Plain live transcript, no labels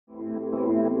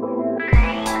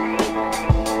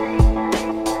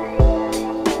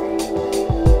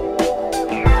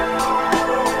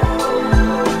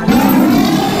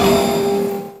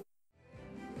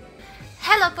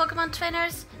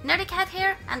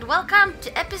and welcome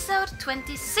to episode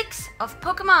 26 of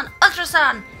Pokemon Ultra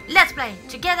Sun Let's Play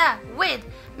together with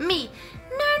me,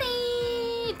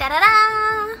 Nerdy!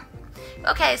 Da-da-da!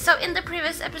 Okay, so in the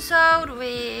previous episode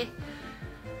we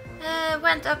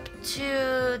went up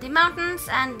to the mountains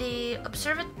and the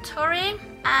observatory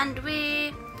and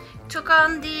we took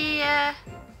on the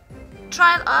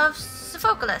trial of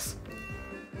Sophocles.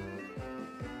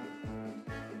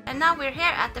 And now we're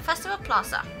here at the Festival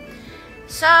Plaza.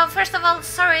 So first of all,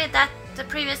 sorry that the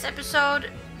previous episode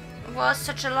was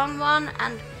such a long one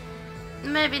and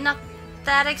maybe not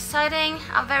that exciting.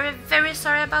 I'm very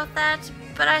sorry about that,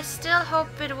 but I still hope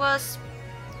it was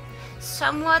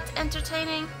somewhat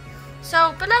entertaining.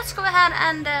 So, but let's go ahead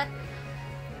and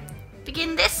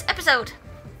begin this episode.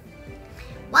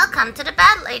 Welcome to the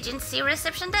Battle Agency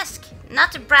reception desk.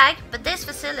 Not to brag, but this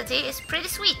facility is pretty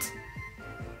sweet.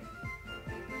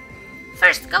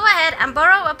 First, go ahead and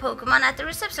borrow a Pokemon at the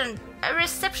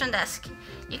reception desk.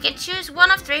 You can choose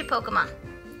one of 3 Pokemon.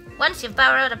 Once you've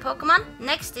borrowed a Pokemon,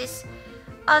 next is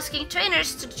asking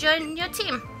trainers to join your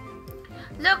team.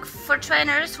 Look for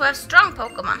trainers who have strong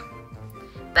Pokemon.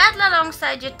 Battle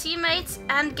alongside your teammates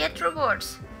and get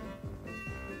rewards.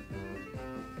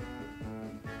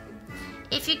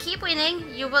 If you keep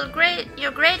winning, your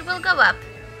grade will go up.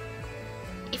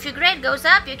 If your grade goes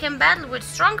up, you can battle with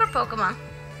stronger Pokemon.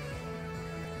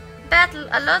 Battle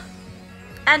a lot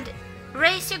and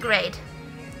raise your grade.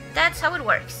 That's how it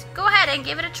works. Go ahead and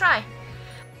give it a try.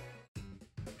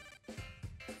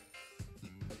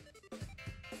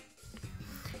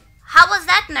 How was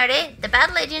that, Nerdy? The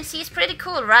Battle Agency is pretty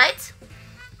cool, right?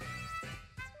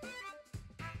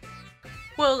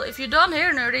 Well, if you're done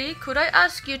here, Nerdy, could I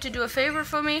ask you to do a favor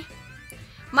for me?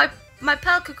 My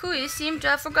pal Kukui seemed to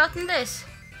have forgotten this.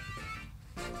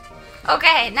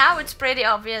 Okay, now it's pretty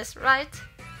obvious, right?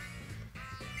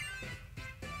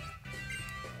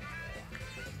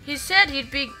 He said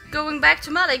he'd be going back to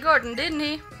Malie Garden, didn't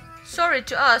he? Sorry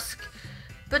to ask,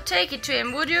 but take it to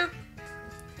him, would you?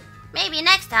 Maybe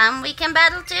next time we can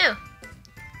battle too.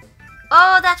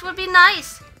 Oh, that would be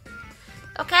nice.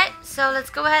 Okay, so let's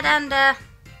go ahead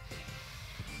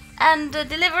and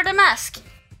deliver the mask.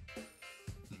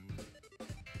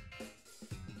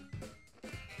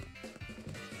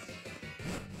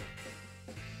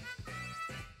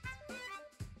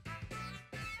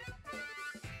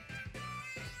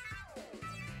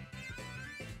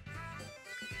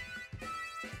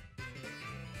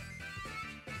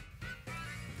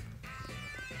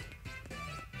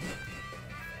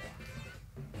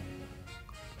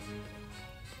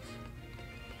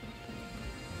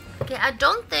 Okay, I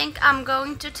don't think I'm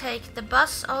going to take the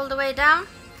bus all the way down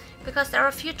because there are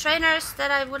a few trainers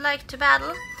that I would like to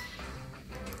battle.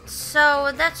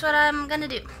 So that's what I'm gonna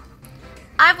do.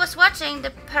 I was watching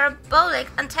the parabolic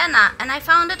antenna and I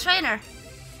found a trainer.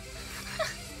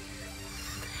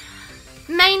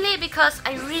 Mainly because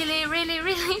I really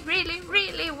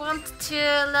want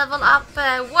to level up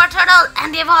Wartortle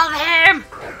and evolve him.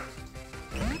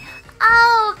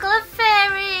 Oh,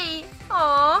 Clefairy!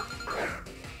 Aww.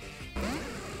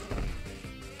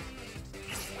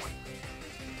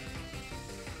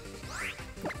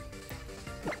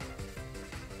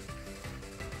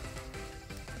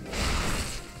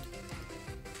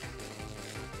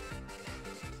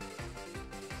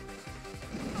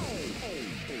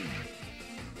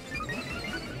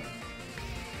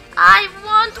 I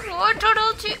want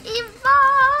Wartortle to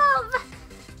evolve!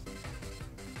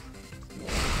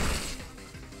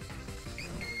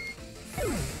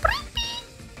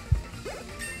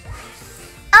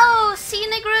 Oh,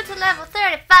 Cena grew to level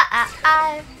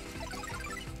 35.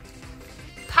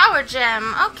 Power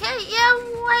Gem. Okay, yeah,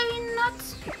 why not?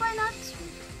 Why not?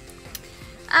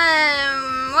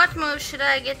 What move should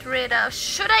I get rid of?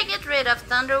 Should I get rid of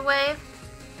Thunder Wave?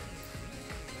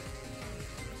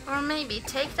 Or maybe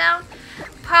Takedown?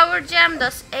 Power Gem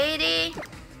does 80.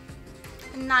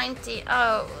 90.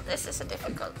 Oh, this is a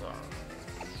difficult one.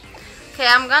 Okay,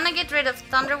 I'm gonna get rid of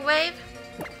Thunder Wave.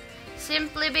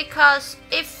 Simply because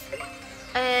if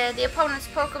the opponent's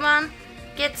Pokemon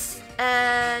gets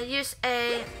use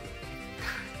a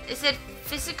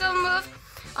physical move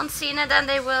on Cena, then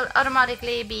they will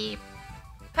automatically be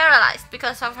paralyzed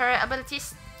because of her ability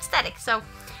static. So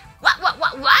what?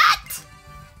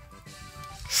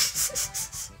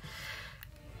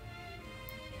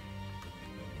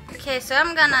 Okay, so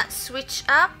I'm gonna switch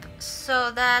up so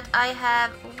that I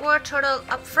have Wartortle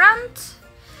up front.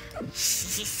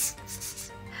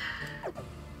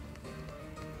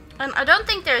 And I don't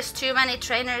think there's too many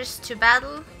trainers to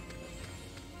battle.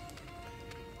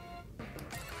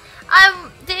 I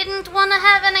didn't want to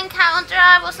have an encounter,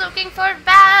 I was looking for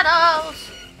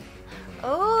battles.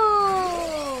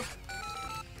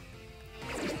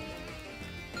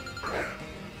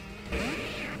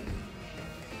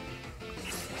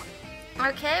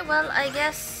 well, I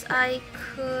guess I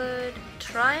could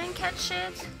try and catch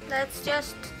it. Let's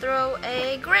just throw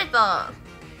a great ball.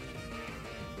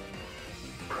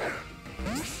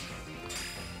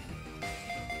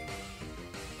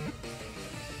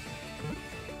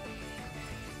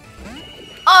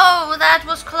 Oh, that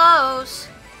was close.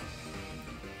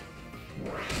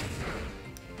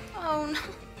 Oh no.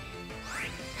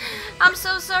 I'm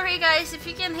so sorry guys if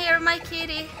you can hear my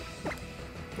kitty.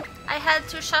 I had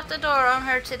to shut the door on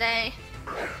her today.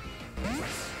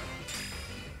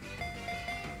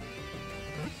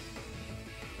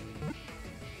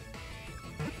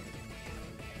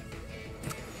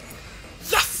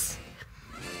 Yes!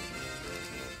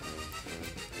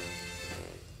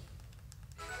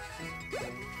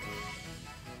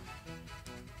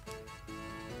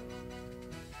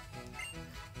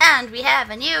 And we have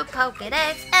a new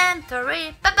Pokédex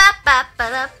entry. Ba ba ba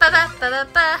ba ba ba ba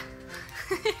ba.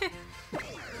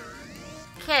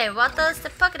 Okay, what does the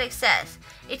Pokédex says?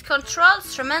 It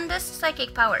controls tremendous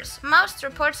psychic powers. Most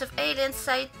reports of alien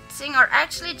sighting are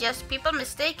actually just people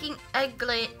mistaking a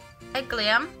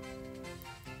gliam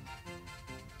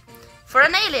for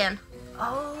an alien.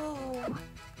 Oh.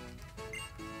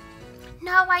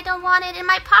 No, I don't want it in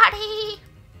my party.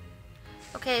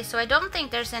 Okay, so I don't think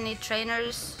there's any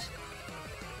trainers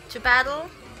to battle.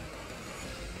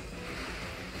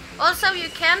 Also, you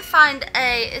can find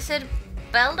a, is it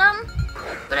Beldum?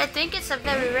 But I think it's a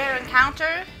very rare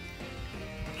encounter.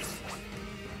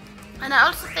 And I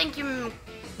also think you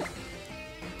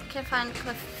can find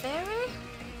Clefairy.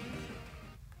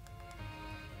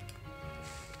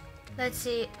 Let's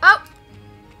see. Oh!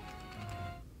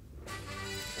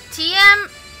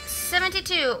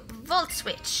 TM72 Volt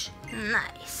Switch.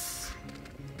 Nice.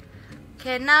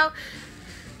 Okay, now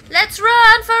let's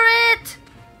run for it!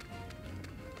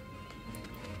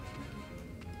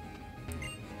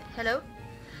 Hello?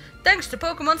 Thanks to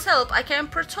Pokemon's help, I can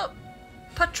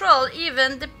patrol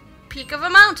even the peak of a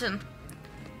mountain.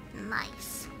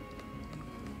 Nice.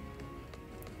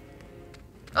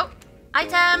 Oh,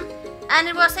 item! And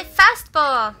it was a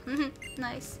fastball!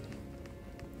 Nice.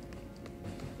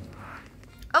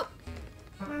 Oh,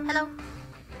 hello.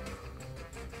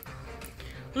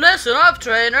 Listen up,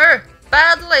 trainer!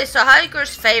 Battle is a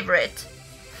hiker's favorite.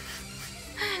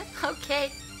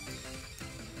 Okay.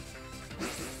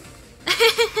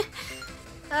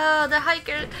 Oh, the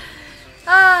hiker.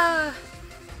 Oh.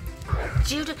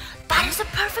 Dude, that is a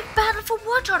perfect battle for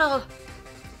Wartortle,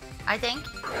 I think.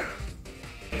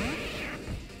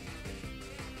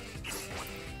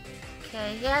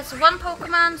 Okay, he has one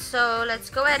Pokemon, so let's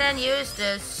go ahead and use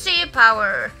the Sea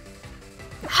Power.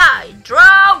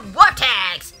 Hydro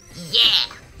Vortex!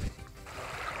 Yeah!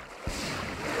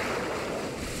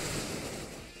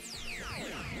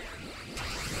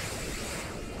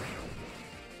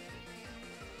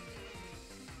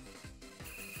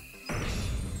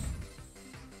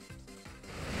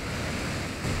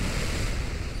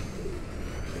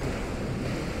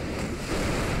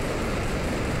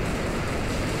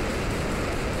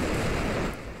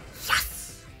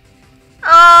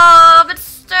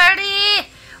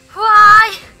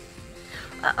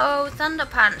 Uh-oh, Thunder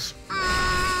Punch.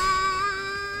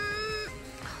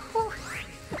 Okay.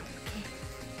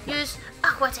 Use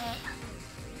Aqua Tail.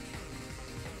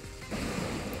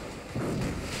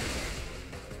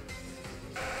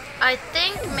 I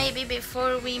think maybe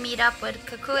before we meet up with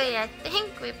Kukui, I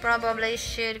think we probably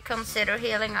should consider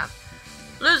healing up.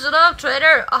 Listen up,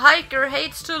 trader. A hiker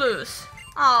hates to lose.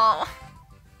 Oh.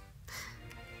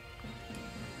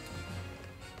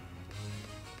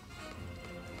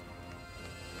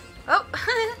 Oh,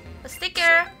 a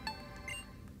sticker.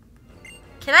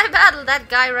 Can I battle that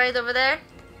guy right over there?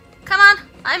 Come on,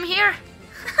 I'm here.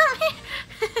 I'm here.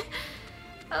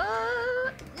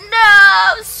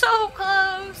 No, so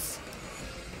close.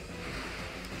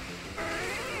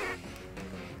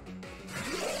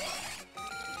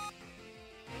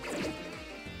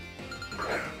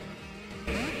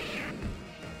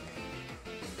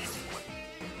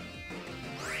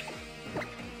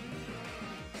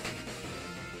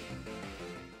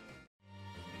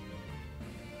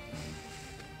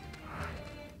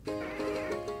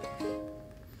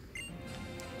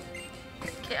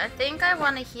 I think I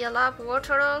want to heal up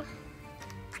Wartortle.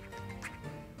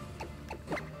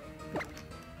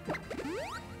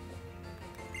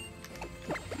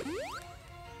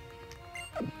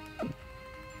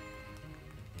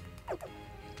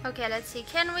 Okay, let's see.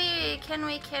 Can we?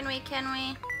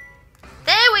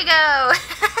 There we go!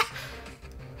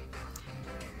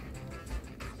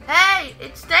 Hey,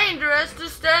 it's dangerous to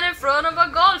stand in front of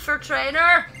a golfer,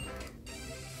 trainer!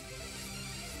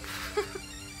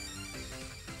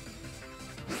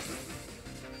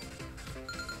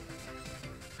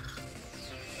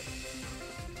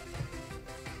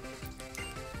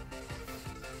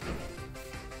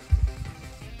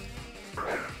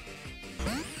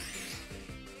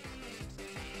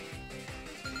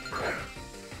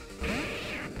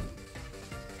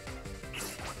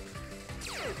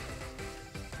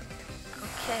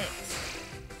 Okay.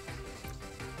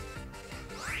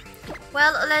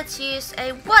 Well, let's use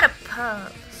a water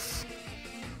pulse.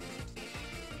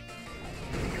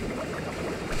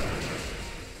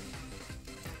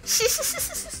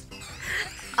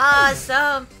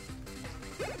 Awesome.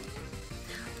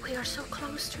 We are so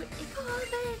close to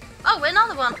evolving. Oh,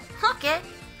 another one. Okay.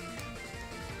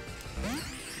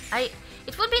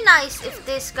 It would be nice if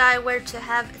this guy were to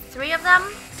have 3 of them,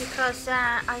 because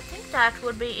I think that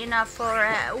would be enough for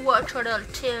Wartortle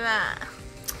to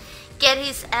get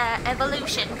his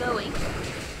evolution going.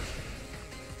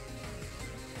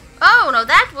 Oh no,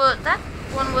 that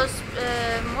one was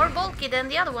more bulky than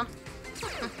the other one.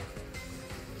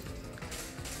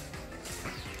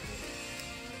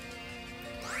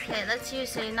 Okay, let's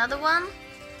use another one.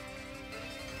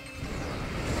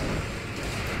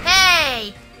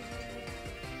 Hey!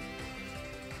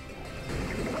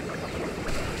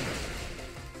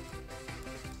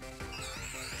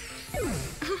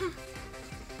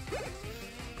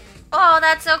 Oh,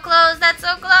 that's so close, that's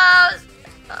so close!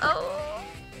 Oh.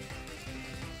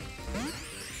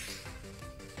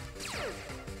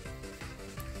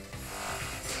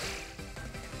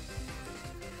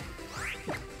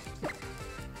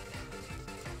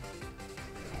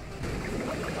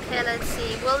 Okay, let's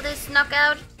see. Will this knock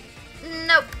out?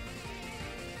 Nope.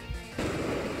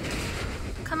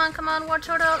 Come on,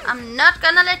 Wartortle. I'm not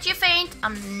gonna let you faint.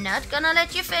 I'm not gonna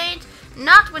let you faint.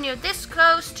 Not when you're this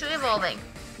close to evolving.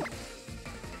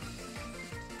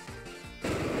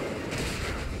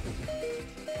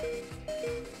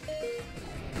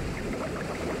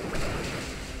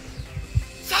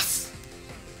 Yes!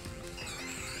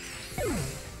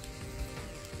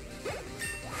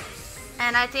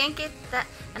 And I think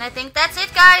that's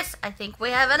it, guys. I think we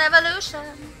have an evolution.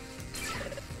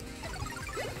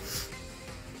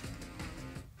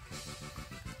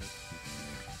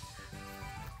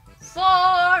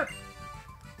 Four.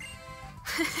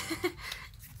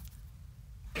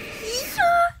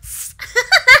 Yes.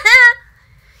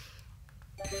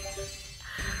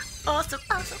 Awesome.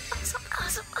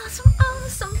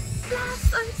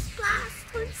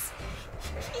 Blasters.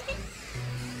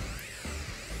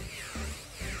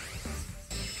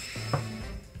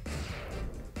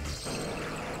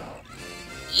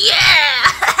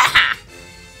 Yeah!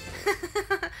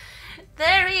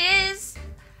 There he is.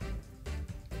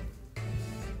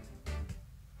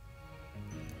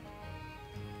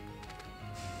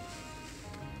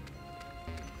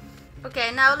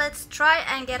 Okay, now let's try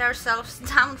and get ourselves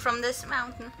down from this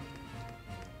mountain.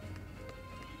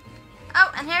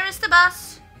 Oh, and here is the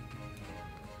bus.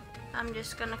 I'm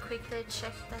just gonna quickly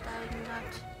check that I'm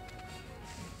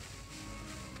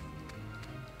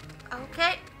not...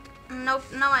 Okay. Nope,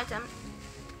 no item.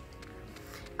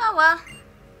 Oh well.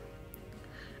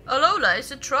 Alola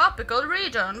is a tropical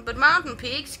region, but mountain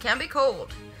peaks can be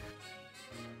cold.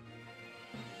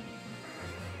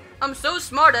 I'm so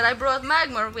smart that I brought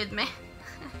Magmar with me.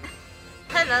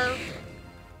 Hello.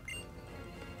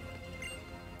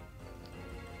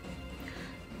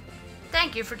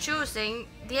 Thank you for choosing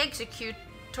the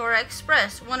Executor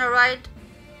Express. Wanna ride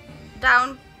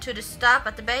down to the stop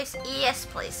at the base? Yes,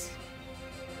 please.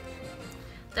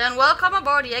 Then welcome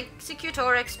aboard the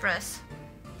Executor Express.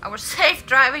 Our safe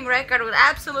driving record will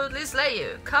absolutely slay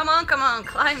you. Come on,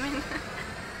 climb in.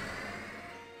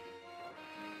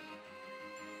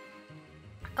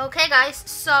 Okay guys,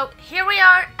 so here we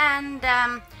are, and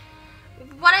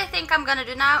what I think I'm gonna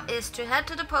do now is to head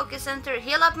to the Poke Center,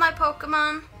 heal up my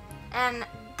Pokemon, and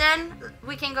then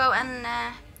we can go and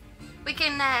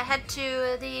head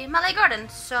to the Malie Garden.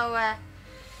 So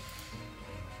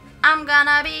I'm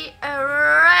gonna be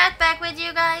right back with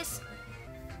you guys.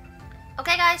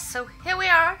 Okay guys, so here we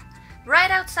are,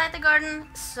 right outside the garden,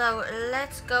 so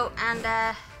let's go and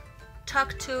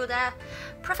talk to the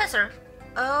professor.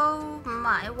 Oh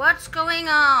my, what's going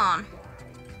on?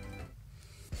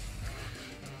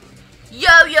 Yo,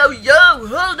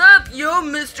 hold up, yo,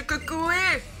 Mr.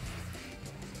 Kukui.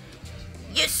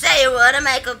 You say you wanna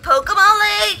make a Pokemon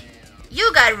League?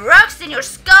 You got rocks in your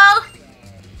skull?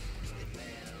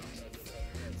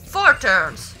 4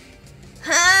 turns.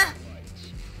 Huh?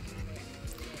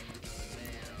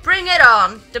 Bring it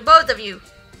on, the both of you.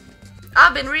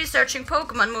 I've been researching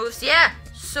Pokemon moves, yeah,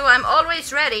 so I'm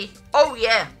always ready. Oh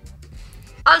yeah.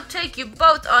 I'll take you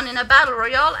both on in a battle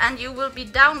royale, and you will be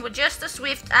down with just a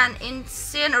Swift and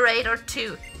Incinerator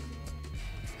too.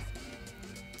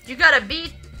 You gotta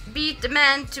beat the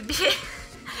man to be...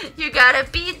 You gotta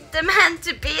beat the man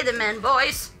to be the man,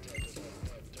 boys.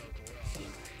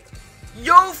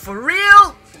 Yo, for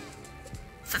real?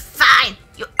 Fine,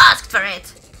 you asked for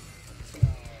it.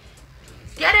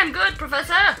 Get him good,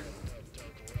 Professor!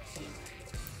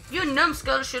 You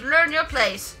numbskull should learn your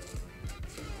place.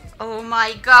 Oh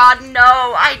my god, no!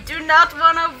 I do not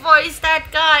want to voice that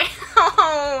guy!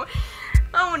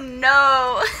 Oh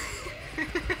no!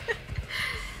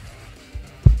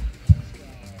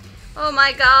 Oh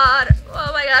my god!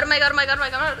 Oh my god, oh my god, oh my god, oh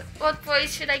my god! What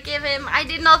voice should I give him? I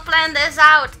did not plan this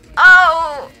out!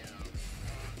 Oh!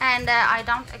 And I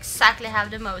don't exactly have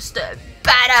the most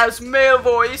badass male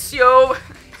voice, yo!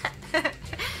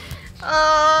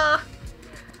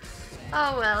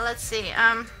 Oh well, let's see.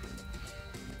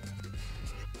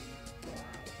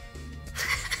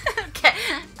 Okay,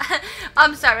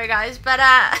 I'm sorry guys, but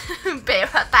bear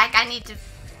back. I need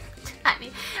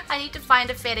to find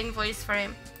a fitting voice for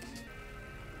him.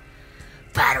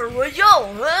 Battle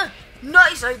Royale, huh?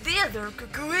 Nice idea there,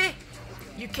 Kukui.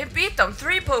 You can beat them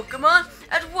 3 Pokemon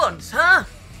at once, huh?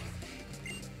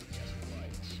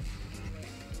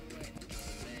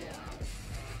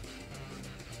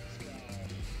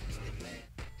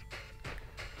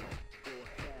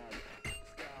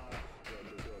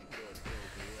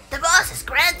 The boss has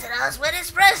granted us with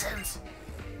his presence.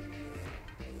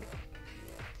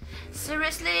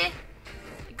 Seriously?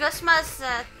 Guzma's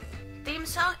theme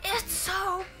song? It's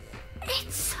so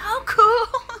cool!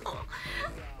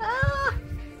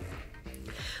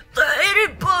 The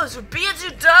hated boss who beats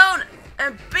you down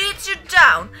and beats you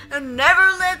down and never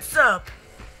lets up.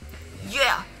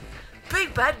 Yeah,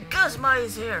 Big Bad Guzma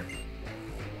is here.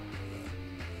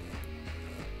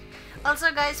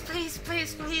 Also guys, please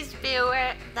be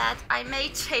aware that I may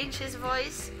change his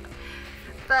voice,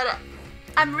 but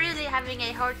I'm really having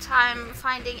a hard time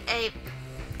finding a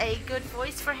good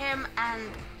voice for him,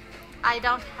 and I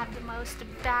don't have the most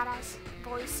badass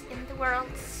voice in the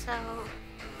world, so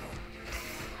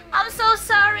I'm so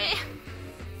sorry.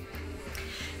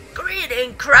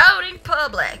 Greeting, crowding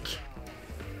public.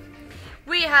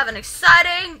 We have an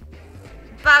exciting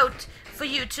bout for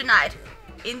you tonight.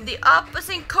 In the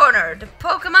opposite corner, the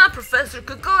Pokemon Professor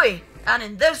Kukui, and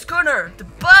in this corner, the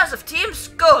boss of Team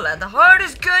Skull and the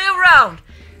hardest guy around,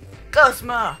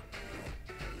 Guzma.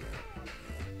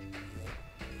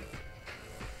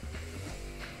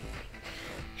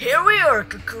 Here we are,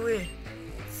 Kukui.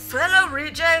 Fellow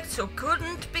rejects who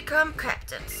couldn't become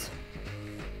captains.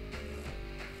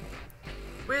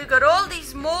 We got all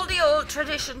these moldy old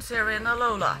traditions here in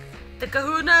Alola. The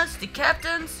kahunas, the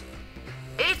captains.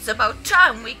 It's about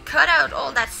time we cut out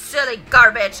all that silly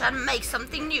garbage and make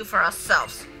something new for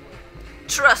ourselves.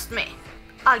 Trust me,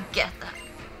 I get that.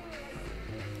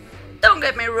 Don't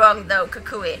get me wrong though,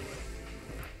 Kukui.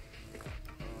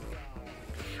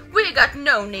 We got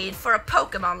no need for a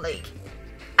Pokemon League.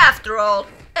 After all,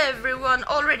 everyone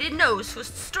already knows who's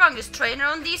the strongest trainer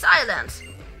on these islands.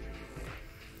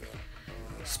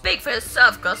 Speak for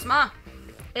yourself, Guzma.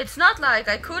 It's not like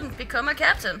I couldn't become a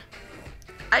captain.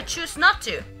 I choose not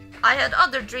to. I had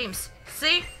other dreams,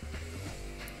 see?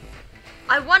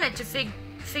 I wanted to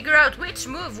figure out which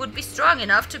move would be strong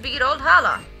enough to beat old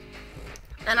Hala.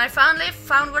 And I finally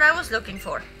found what I was looking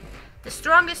for. The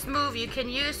strongest move you can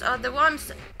use are the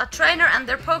ones a trainer and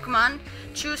their Pokemon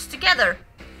choose together,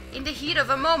 in the heat of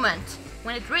a moment,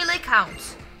 when it really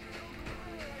counts.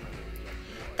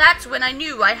 That's when I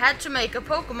knew I had to make a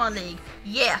Pokemon League,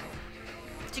 yeah.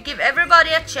 To give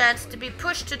everybody a chance to be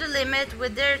pushed to the limit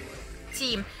with their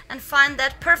team and find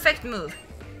that perfect move.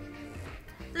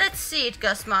 Let's see it,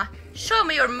 Guzma. Show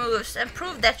me your moves and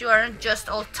prove that you aren't just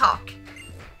all talk.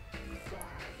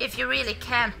 If you really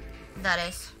can, that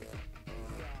is.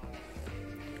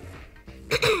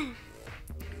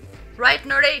 Right,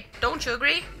 Nerdy? Don't you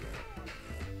agree?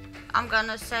 I'm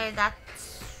gonna say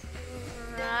that's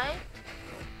right.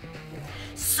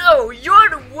 So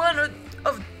you're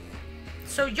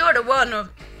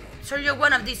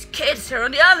one of these kids here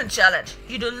on the Island Challenge.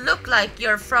 You don't look like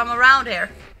you're from around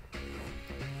here.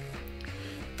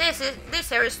 This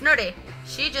here is Nerdy.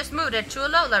 She just moved it to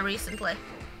Alola recently.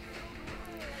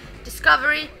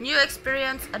 Discovery, new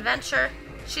experience, adventure.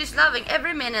 She's loving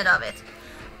every minute of it.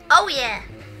 Oh yeah.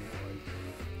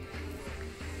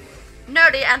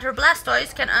 Nerdy and her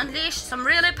Blastoise can unleash some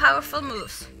really powerful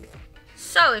moves.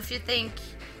 So if you think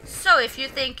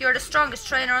you're the strongest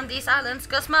trainer on these islands,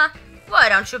 Guzma, why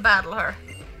don't you battle her?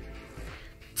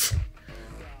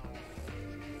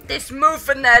 This move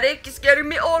fanatic is getting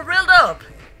me all riled up.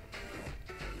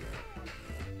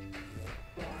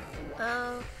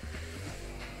 Oh.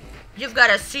 You've got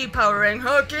a C-powering,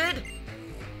 huh, kid?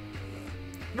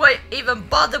 Why even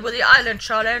bother with the Island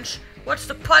Challenge? What's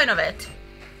the point of it?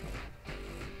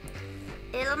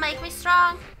 It'll make me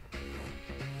strong.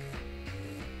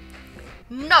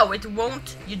 No, it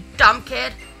won't, you dumb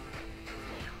kid.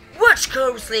 Watch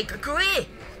closely, Kukui!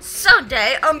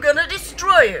 Someday I'm gonna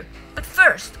destroy you! But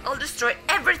first, I'll destroy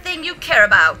everything you care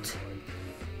about!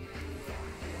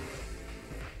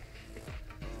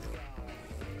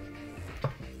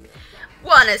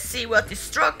 Wanna see what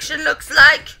destruction looks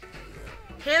like?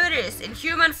 Here it is in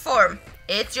human form.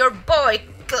 It's your boy,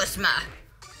 Guzma.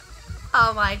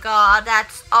 Oh my god,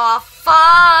 that's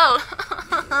awful!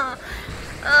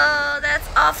 Oh, that's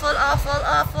awful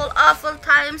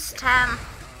times 10.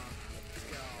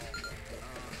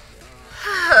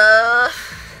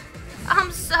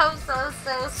 I'm so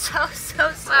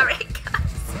sorry,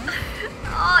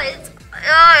 guys.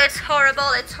 It's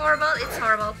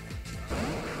horrible.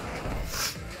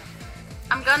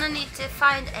 I'm gonna need to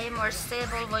find a more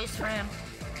stable voice for him.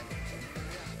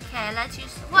 Okay, let's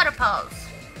use water pulse.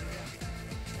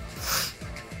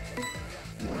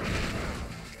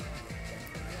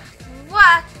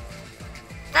 What?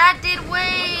 That did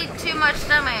way too much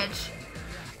damage.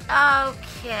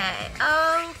 Okay,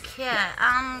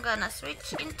 I'm gonna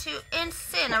switch into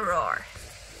Incineroar.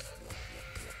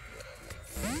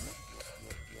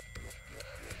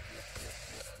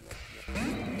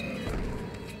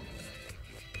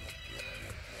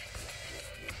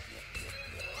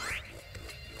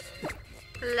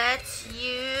 Let's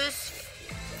use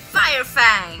Fire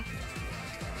Fang.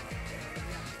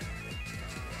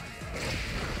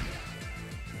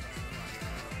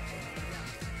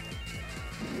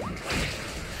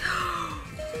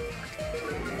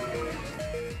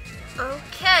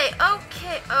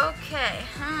 Okay.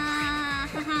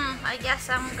 I guess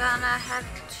I'm gonna have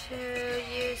to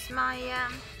use my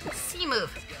C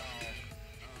move.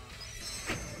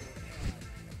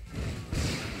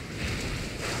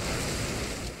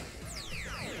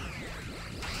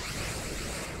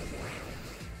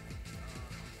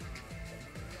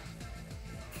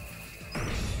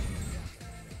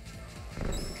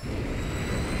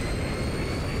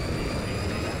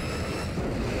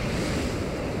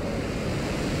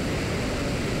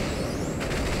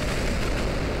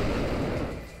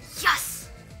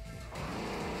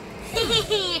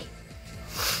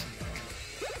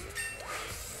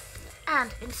 And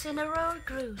Incineroar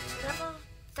grew to level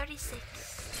 36.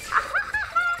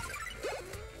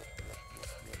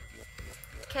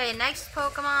 Okay, next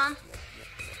Pokemon.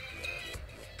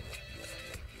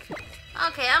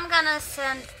 Okay, I'm gonna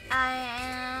send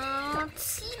out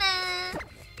Cena.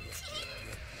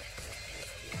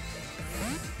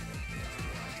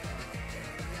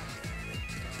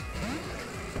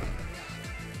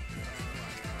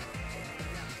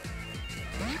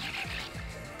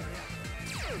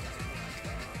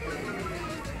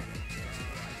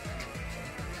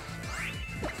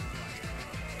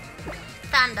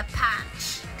 Thunder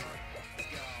Punch.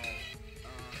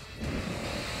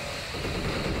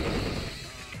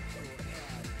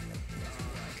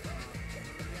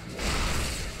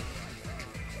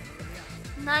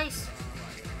 Nice.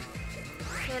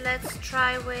 Okay, let's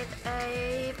try with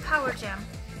a Power Gem.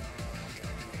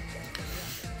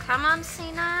 Come on,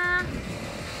 Cena.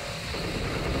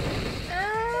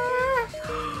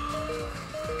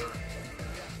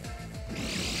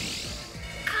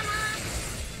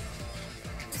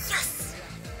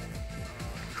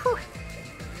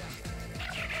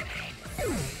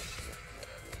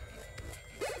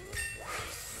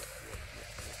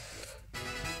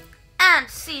 And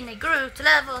Cena grew to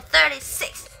level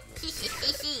 36.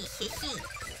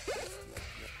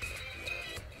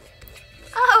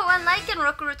 Oh, and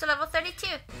Lycanroc grew to level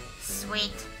 32.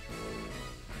 Sweet.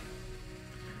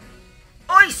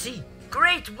 I see.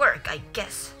 Great work, I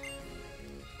guess.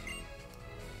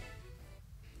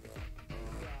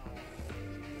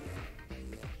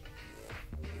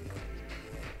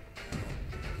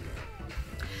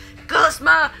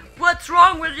 Guzma, what's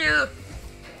wrong with you?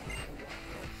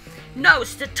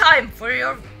 Now's the time for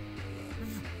your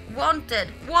wanted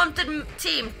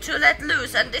team to let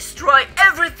loose and destroy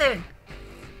everything.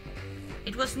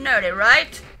 It was nerdy,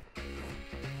 right?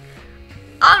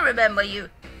 I'll remember you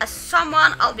as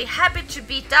someone I'll be happy to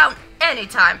beat down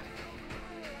anytime.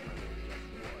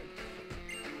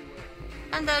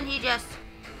 And then he just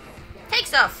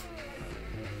takes off.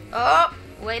 Oh,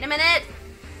 wait a minute.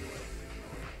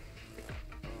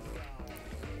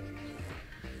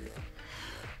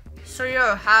 So you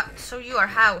are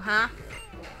how, huh?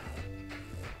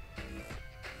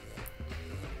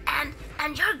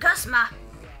 And you're Guzma.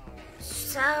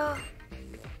 So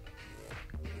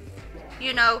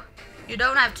You know, you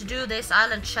don't have to do this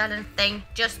island challenge thing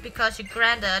just because your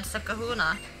granddad's a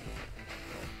kahuna.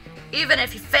 Even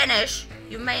if you finish,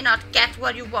 you may not get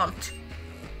what you want.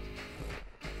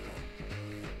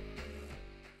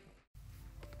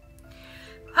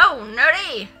 Wow,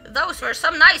 nerdy! Those were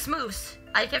some nice moves.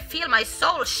 I can feel my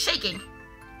soul shaking.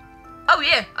 Oh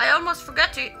yeah, I almost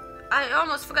forgot. I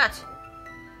almost forgot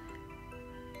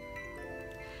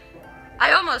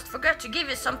to give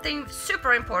you something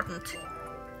super important.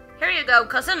 Here you go,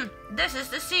 cousin. This is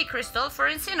the sea crystal for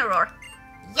Incineroar.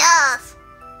 Yes.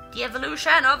 The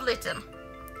evolution of Litten.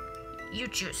 You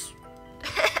choose.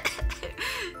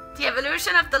 The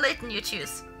evolution of the Litten you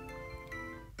choose.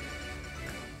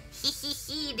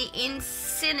 Hehehe, the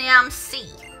Incinium Sea.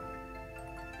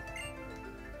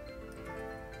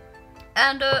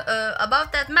 And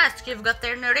about that mask you've got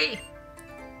there, nerdy.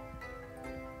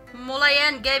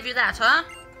 Malie gave you that, huh?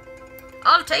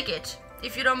 I'll take it,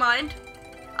 if you don't mind.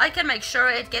 I can make sure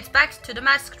it gets back to the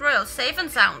Masked Royal safe and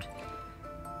sound.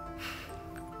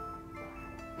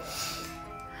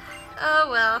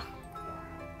 Oh well.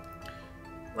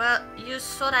 Well, you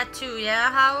saw that too,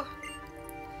 yeah? How?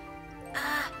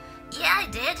 Yeah, I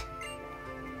did.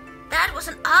 That was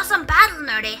an awesome battle,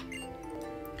 nerdy.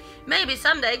 Maybe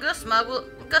someday Guzma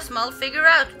will figure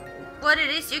out what it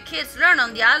is you kids learn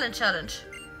on the island challenge.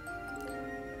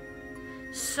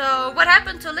 So, what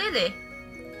happened to Lily?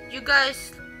 You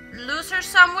guys lose her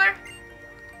somewhere?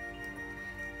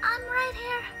 I'm right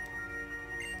here.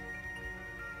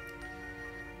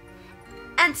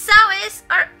 And so is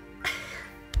our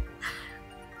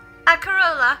a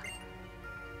Corolla.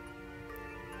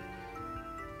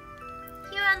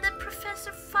 You and the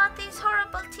professor fought these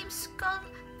horrible Team Skull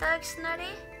thugs,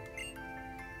 nerdy.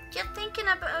 Just thinking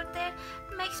about it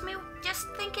makes me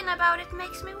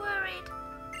worried.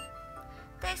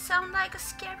 They sound like a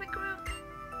scary group.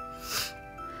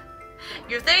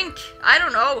 You think? I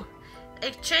don't know.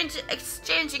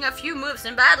 Exchanging a few moves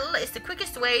in battle is the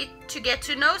quickest way to get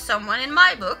to know someone in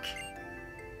my book.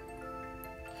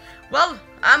 Well,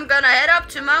 I'm gonna head up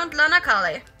to Mount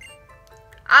Lanakali.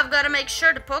 I've gotta make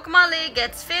sure the Pokemon League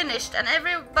gets finished and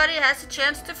everybody has a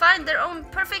chance to find their own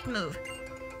perfect move.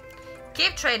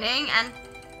 Keep training and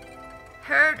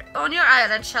heard on your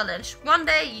island challenge. One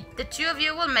day the two of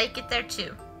you will make it there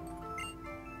too.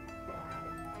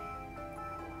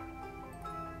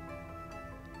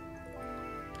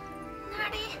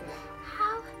 Nerdy,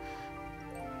 how?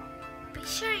 Be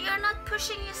sure you're not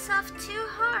pushing yourself too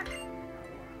hard.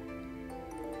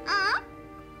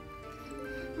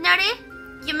 Nerdy,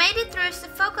 you made it through the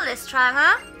Focalist trial,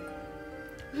 huh?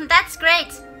 That's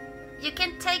great. You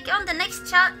can take on the next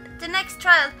trial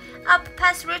up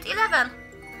past Route 11.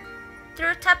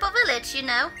 Through Tapo Village, you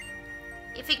know.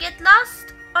 If you get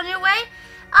lost on your way,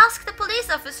 ask the police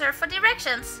officer for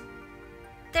directions.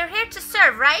 They're here to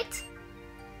serve, right?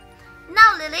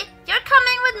 Now, Lily, you're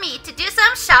coming with me to do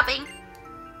some shopping.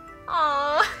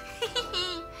 Oh,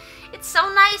 it's so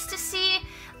nice to see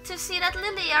that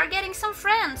Lily are getting some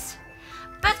friends.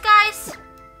 But guys,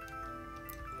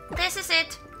 this is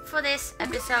it for this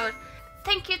episode.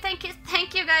 Thank you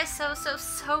guys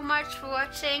so much for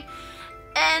watching.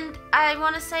 And I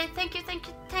want to say thank you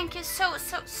so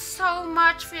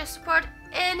much for your support.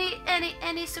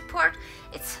 Any support,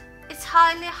 it's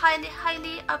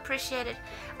highly appreciated.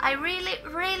 I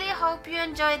really hope you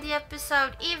enjoyed the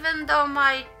episode, even though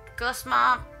my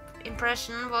Guzma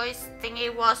impression voice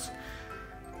thingy was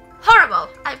horrible.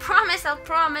 I'll promise I'll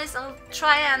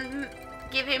try and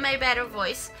give him a better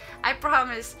voice. I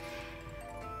promise.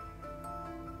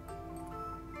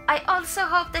 I also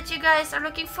hope that you guys are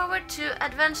looking forward to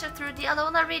adventure through the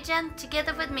Alola region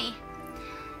together with me.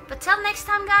 But till next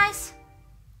time, guys,